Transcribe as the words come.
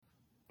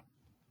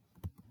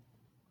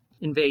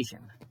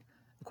Invasion.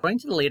 According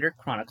to the later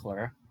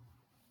chronicler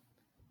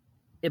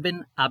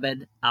Ibn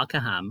Abd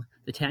al-Kaham,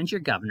 the Tangier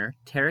governor,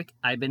 Tariq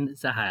ibn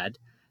Zahad,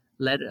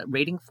 led a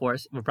raiding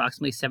force of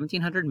approximately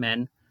 1,700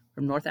 men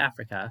from North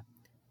Africa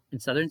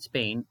and southern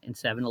Spain in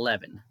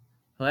 711.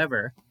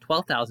 However,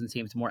 12,000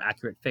 seems a more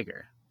accurate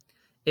figure.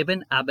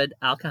 Ibn Abd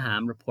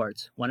al-Kaham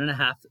reports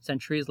 1.5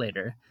 centuries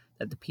later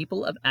that the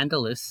people of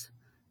Andalus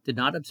did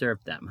not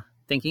observe them,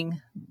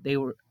 thinking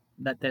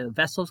that the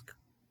vessels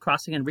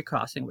crossing and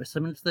recrossing were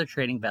similar to the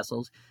trading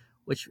vessels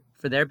which,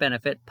 for their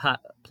benefit,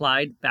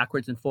 plied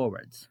backwards and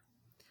forwards.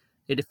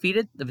 They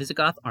defeated the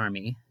Visigoth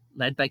army,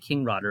 led by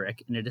King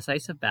Roderick, in a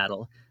decisive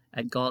battle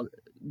at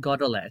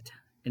Godolet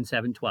in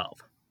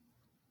 712.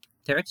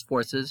 Tariq's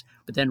forces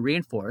were then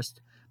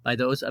reinforced by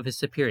those of his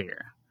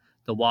superior,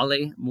 the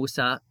Wali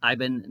Musa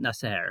ibn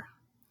Nasser,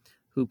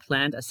 who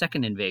planned a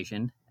second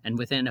invasion, and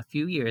within a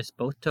few years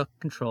both took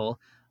control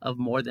of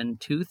more than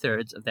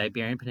 2/3 of the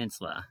Iberian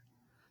Peninsula.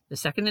 The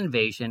second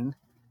invasion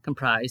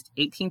comprised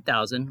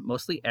 18,000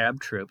 mostly Arab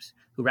troops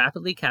who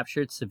rapidly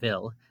captured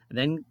Seville and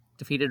then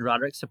defeated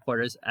Roderick's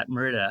supporters at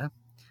Merida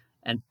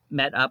and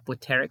met up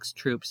with Tariq's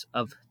troops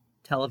of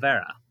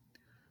Talavera.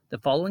 The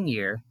following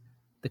year,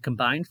 the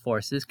combined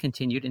forces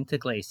continued into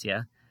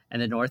Galicia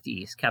and the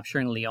northeast,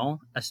 capturing Leon,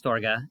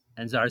 Astorga,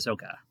 and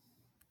Zarzoga.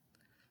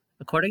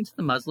 According to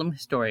the Muslim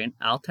historian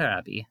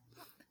Al-Tarabi,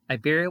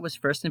 Iberia was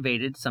first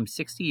invaded some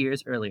 60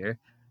 years earlier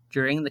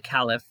during the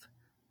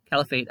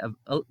Caliphate of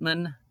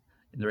Uthman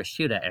in the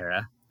Rashida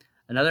era.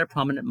 Another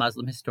prominent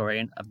Muslim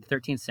historian of the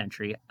 13th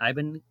century,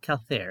 Ibn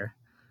Kathir,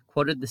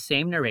 quoted the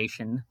same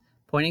narration,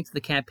 pointing to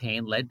the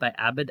campaign led by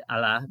Abd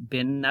Allah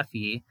bin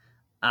Nafi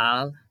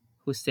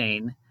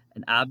al-Hussein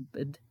and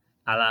Abd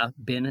Allah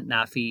bin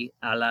Nafi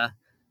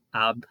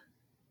al-Abd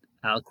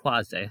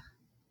al-Qazi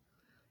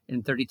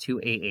in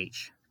 32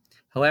 AH.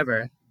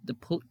 However, the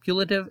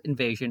putative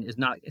invasion is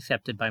not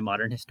accepted by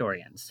modern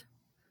historians.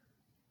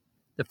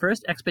 The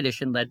first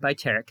expedition led by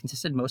Tariq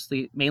consisted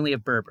mainly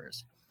of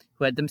Berbers,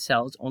 who had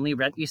themselves only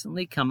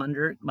recently come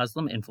under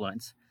Muslim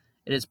influence.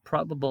 It is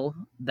probable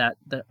that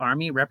the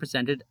army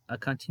represented a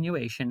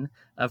continuation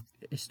of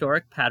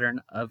historic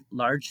pattern of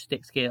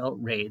large-scale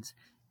raids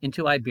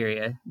into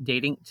Iberia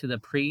dating to the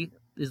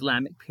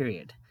pre-Islamic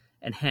period,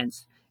 and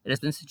hence it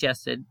has been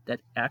suggested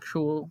that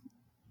actual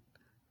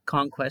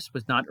conquest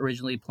was not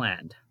originally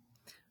planned.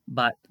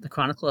 But the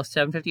Chronicle of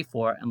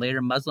 754 and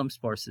later Muslim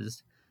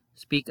sources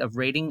speak of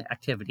raiding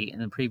activity in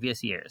the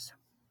previous years.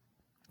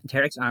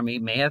 Tariq's army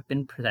may have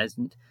been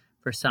present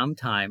for some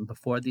time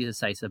before the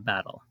decisive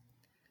battle.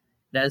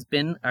 It has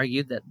been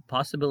argued that the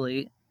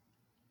possibility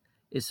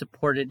is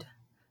supported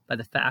by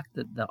the fact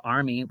that the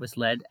army was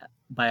led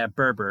by a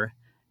Berber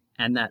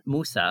and that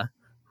Musa,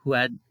 who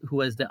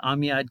was the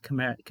Umayyad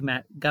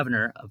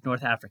governor of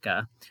North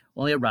Africa,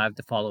 only arrived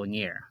the following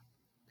year.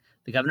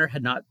 The governor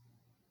had not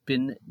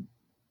been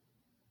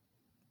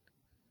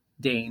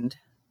deigned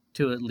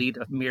to lead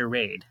a mere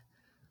raid,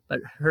 but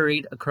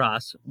hurried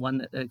across when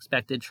the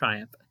expected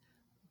triumph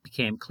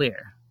became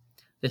clear.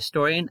 The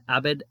historian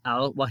Abd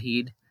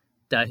al-Wahid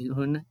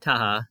Dahun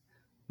Taha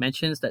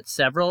mentions that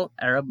several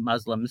Arab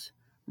Muslims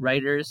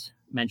writers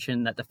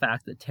mention that the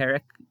fact that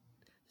Tariq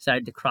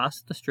decided to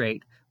cross the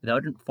strait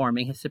without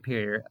informing his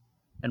superior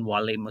and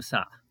Wali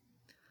Musa.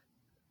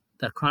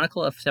 The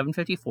Chronicle of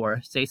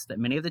 754 states that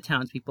many of the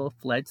townspeople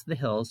fled to the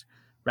hills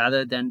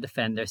rather than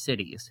defend their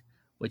cities,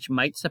 which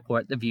might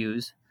support the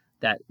views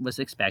that was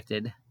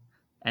expected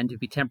and to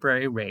be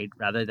temporary raid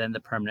rather than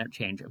the permanent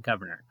change of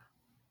governor.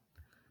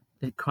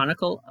 The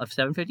Chronicle of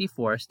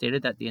 754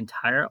 stated that the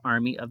entire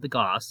army of the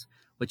Goths,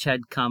 which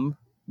had come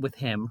with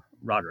him,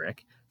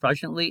 Roderick,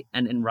 fraudulently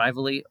and in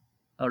rivalry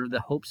out of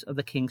the hopes of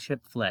the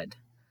kingship fled.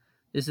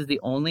 This is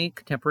the only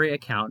contemporary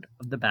account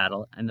of the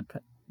battle, and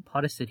the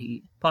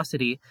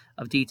paucity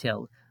of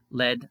detail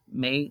led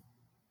many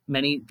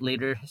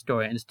later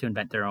historians to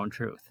invent their own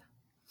truth.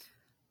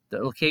 The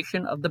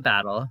location of the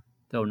battle,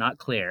 though not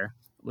clear,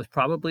 was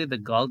probably the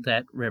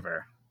Gaudet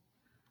River.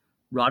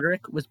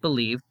 Roderick was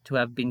believed to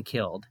have been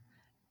killed,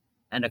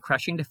 and a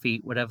crushing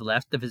defeat would have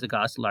left the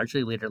Visigoths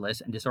largely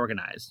leaderless and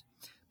disorganized,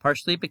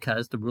 partially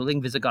because the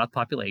ruling Visigoth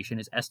population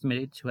is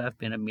estimated to have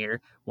been a mere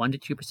 1 to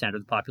 2%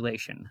 of the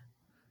population.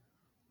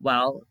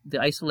 While the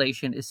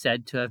isolation is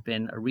said to have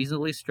been a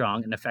reasonably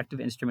strong and effective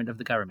instrument of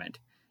the government,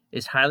 it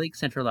is highly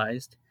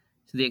centralized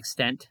to the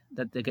extent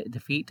that the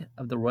defeat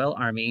of the royal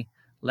army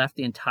left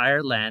the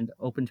entire land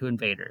open to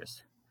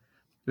invaders.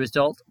 The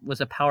result was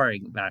a power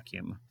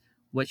vacuum,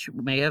 which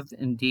may have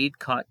indeed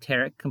caught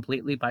Tariq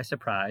completely by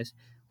surprise,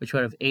 which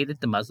would have aided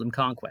the Muslim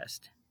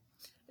conquest.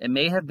 It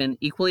may have been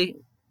equally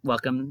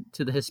welcome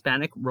to the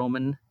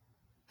Hispano-Roman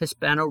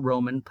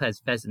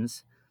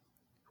peasants,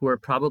 who were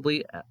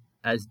probably,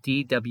 as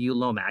D.W.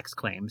 Lomax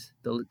claims,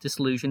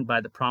 disillusioned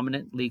by the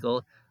prominent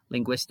legal,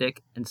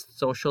 linguistic, and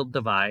social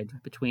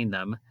divide between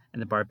them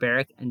and the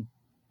barbaric and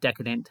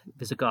decadent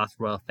Visigoth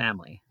royal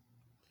family.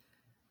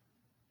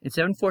 In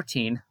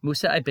 714,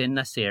 Musa ibn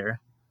Nasir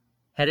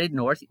headed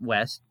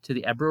northwest to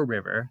the Ebro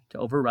River to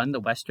overrun the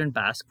western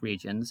Basque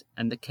regions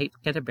and the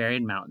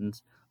Cantabrian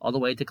Mountains all the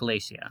way to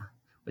Galicia,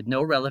 with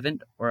no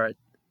relevant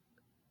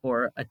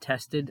or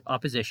attested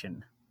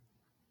opposition.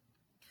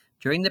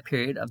 During the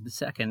period of the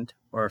second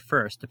or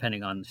first,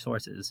 depending on the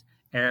sources,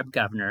 Arab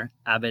governor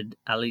Abd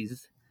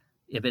Aziz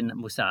ibn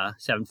Musa,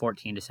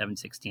 714 to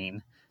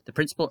 716, the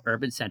principal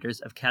urban centers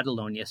of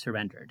Catalonia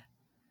surrendered.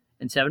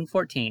 In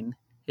 714,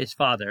 his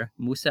father,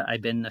 Musa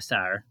ibn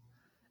Nasar,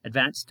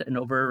 advanced and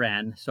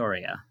overran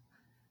Soria.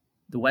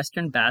 The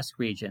western Basque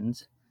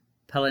regions,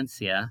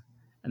 Palencia,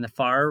 and the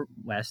far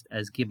west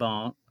as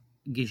Gijon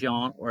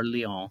or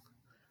Lyon,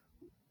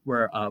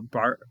 where a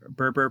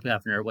Berber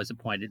governor was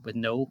appointed with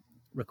no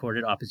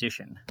recorded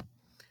opposition.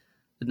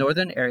 The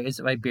northern areas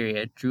of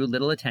Iberia drew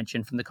little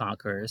attention from the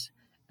conquerors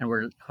and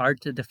were hard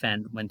to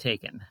defend when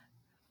taken.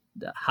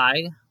 The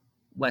high,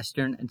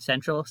 western, and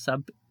central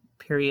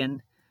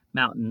sub-Pyrenean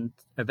mountains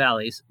or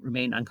valleys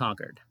remained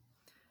unconquered.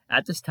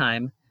 At this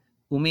time,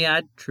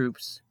 Umayyad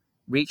troops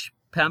reached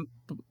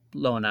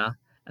Pamplona,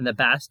 and the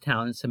Basque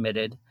towns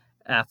submitted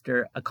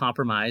after a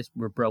compromise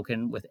were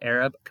broken with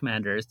Arab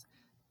commanders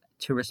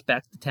to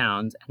respect the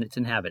towns and its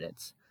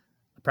inhabitants.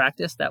 A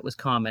practice that was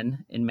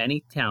common in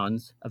many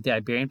towns of the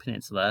Iberian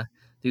Peninsula.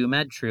 The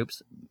Umayyad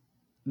troops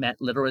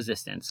met little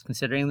resistance.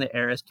 Considering the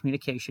era's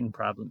communication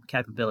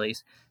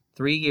capabilities,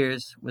 3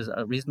 years was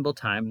a reasonable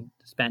time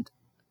spent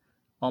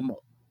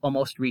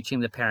almost reaching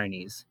the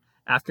Pyrenees.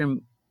 After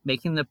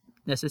making the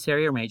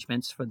necessary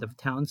arrangements for the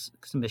town's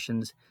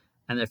submissions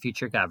and their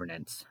future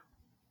governance.